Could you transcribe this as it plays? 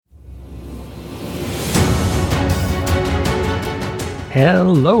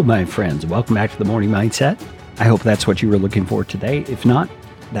Hello, my friends. Welcome back to the Morning Mindset. I hope that's what you were looking for today. If not,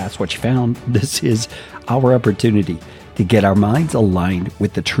 that's what you found. This is our opportunity to get our minds aligned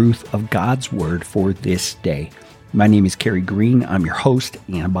with the truth of God's Word for this day. My name is Kerry Green. I'm your host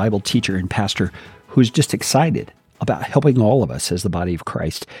and a Bible teacher and pastor who's just excited about helping all of us as the body of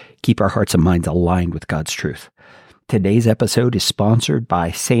Christ keep our hearts and minds aligned with God's truth. Today's episode is sponsored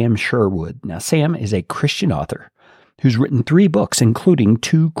by Sam Sherwood. Now, Sam is a Christian author who's written 3 books, including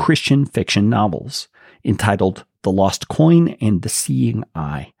 2 Christian fiction novels entitled The Lost Coin and The Seeing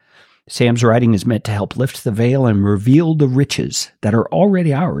Eye. Sam's writing is meant to help lift the veil and reveal the riches that are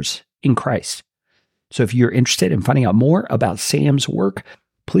already ours in Christ. So if you're interested in finding out more about Sam's work,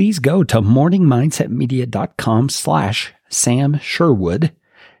 please go to morningmindsetmedia.com/Sam Sherwood.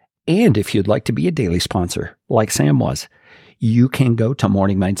 And if you'd like to be a daily sponsor, like Sam was, you can go to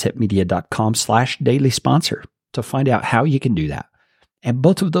morningmindsetmedia.com/daily sponsor to find out how you can do that. And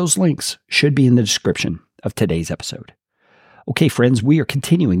both of those links should be in the description of today's episode. Okay, friends, we are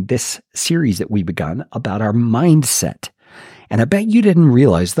continuing this series that we begun about our mindset. And I bet you didn't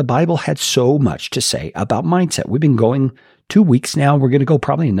realize the Bible had so much to say about mindset. We've been going 2 weeks now. We're going to go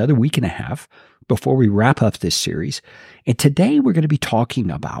probably another week and a half before we wrap up this series. And today we're going to be talking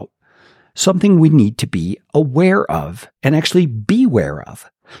about something we need to be aware of and actually beware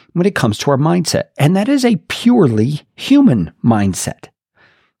of when it comes to our mindset. And that is a purely human mindset.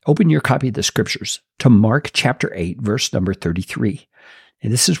 Open your copy of the scriptures to Mark chapter 8, verse number 33.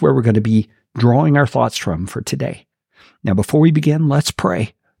 And this is where we're going to be drawing our thoughts from for today. Now, before we begin, let's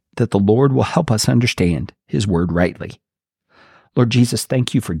pray that the Lord will help us understand His word rightly. Lord Jesus,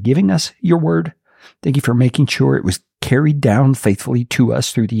 thank you for giving us your word. Thank you for making sure it was carried down faithfully to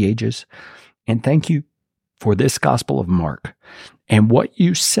us through the ages. And thank you for this Gospel of Mark and what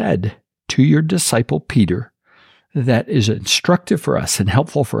you said to your disciple Peter that is instructive for us and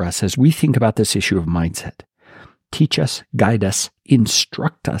helpful for us as we think about this issue of mindset. Teach us, guide us,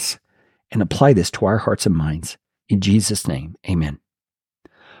 instruct us, and apply this to our hearts and minds. In Jesus' name, amen.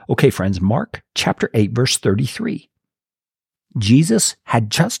 Okay, friends, Mark chapter 8, verse 33. Jesus had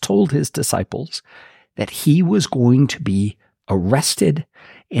just told his disciples that he was going to be arrested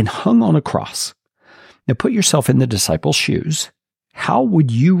and hung on a cross. Now put yourself in the disciples' shoes. How would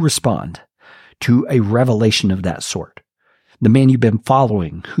you respond to a revelation of that sort? The man you've been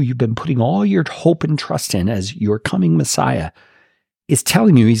following, who you've been putting all your hope and trust in as your coming Messiah, is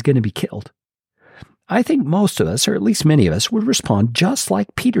telling you he's going to be killed. I think most of us, or at least many of us, would respond just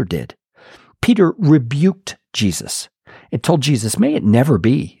like Peter did. Peter rebuked Jesus and told Jesus, may it never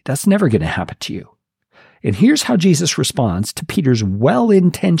be. That's never going to happen to you. And here's how Jesus responds to Peter's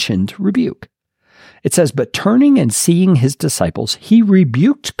well-intentioned rebuke. It says, but turning and seeing his disciples, he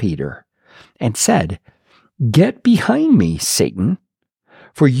rebuked Peter and said, get behind me, Satan,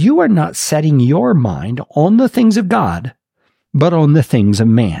 for you are not setting your mind on the things of God, but on the things of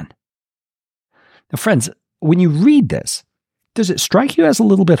man. Now, friends, when you read this, does it strike you as a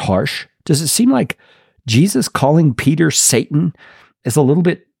little bit harsh? Does it seem like Jesus calling Peter Satan is a little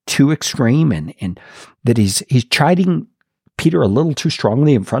bit too extreme and that he's chiding Peter a little too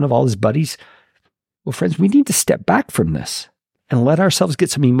strongly in front of all his buddies? Well, friends, we need to step back from this and let ourselves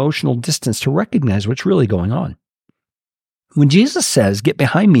get some emotional distance to recognize what's really going on. When Jesus says, get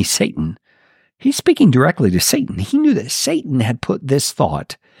behind me, Satan, he's speaking directly to Satan. He knew that Satan had put this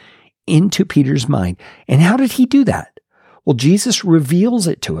thought into Peter's mind. And how did he do that? Well, Jesus reveals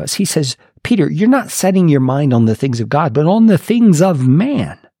it to us. He says, Peter, you're not setting your mind on the things of God, but on the things of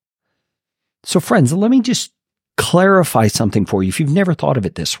man. So friends, let me just clarify something for you if you've never thought of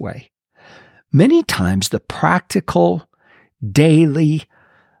it this way. Many times the practical, daily,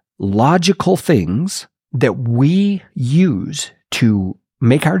 logical things that we use to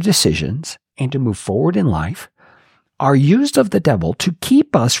make our decisions and to move forward in life are used of the devil to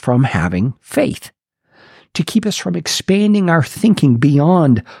keep us from having faith, to keep us from expanding our thinking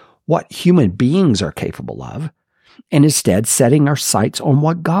beyond what human beings are capable of, and instead setting our sights on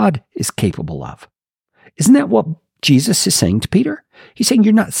what God is capable of. Isn't that what Jesus is saying to Peter? He's saying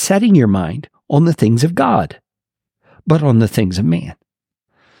you're not setting your mind on the things of God, but on the things of man.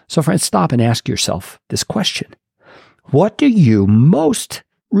 So friends, stop and ask yourself this question. What do you most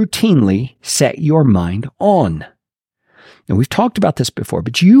routinely set your mind on? And we've talked about this before,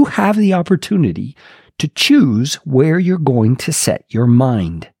 but you have the opportunity to choose where you're going to set your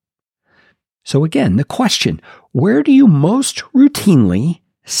mind. So again, the question, where do you most routinely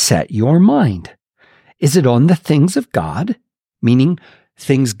set your mind? Is it on the things of God, meaning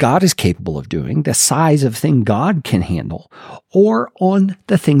things God is capable of doing, the size of thing God can handle, or on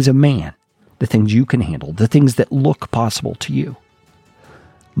the things of man, the things you can handle, the things that look possible to you?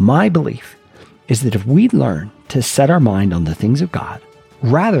 My belief is that if we learn to set our mind on the things of God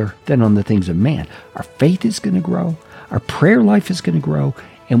rather than on the things of man, our faith is going to grow, our prayer life is going to grow,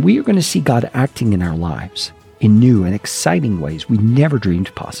 and we are going to see God acting in our lives in new and exciting ways we never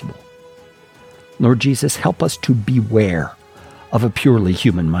dreamed possible. Lord Jesus, help us to beware of a purely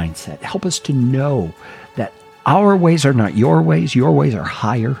human mindset. Help us to know that our ways are not your ways are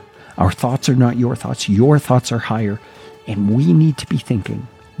higher. Our thoughts are not your thoughts are higher. And we need to be thinking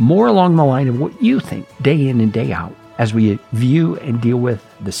more along the line of what you think day in and day out as we view and deal with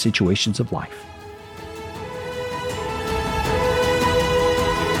the situations of life.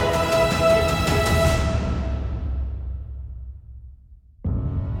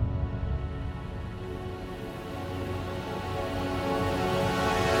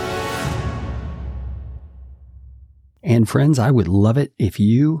 And friends, I would love it if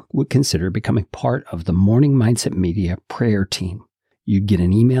you would consider becoming part of the Morning Mindset Media prayer team. You'd get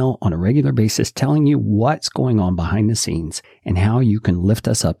an email on a regular basis telling you what's going on behind the scenes and how you can lift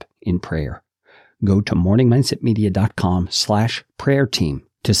us up in prayer. Go to morningmindsetmedia.com/prayer team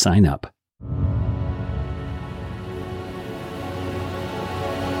to sign up.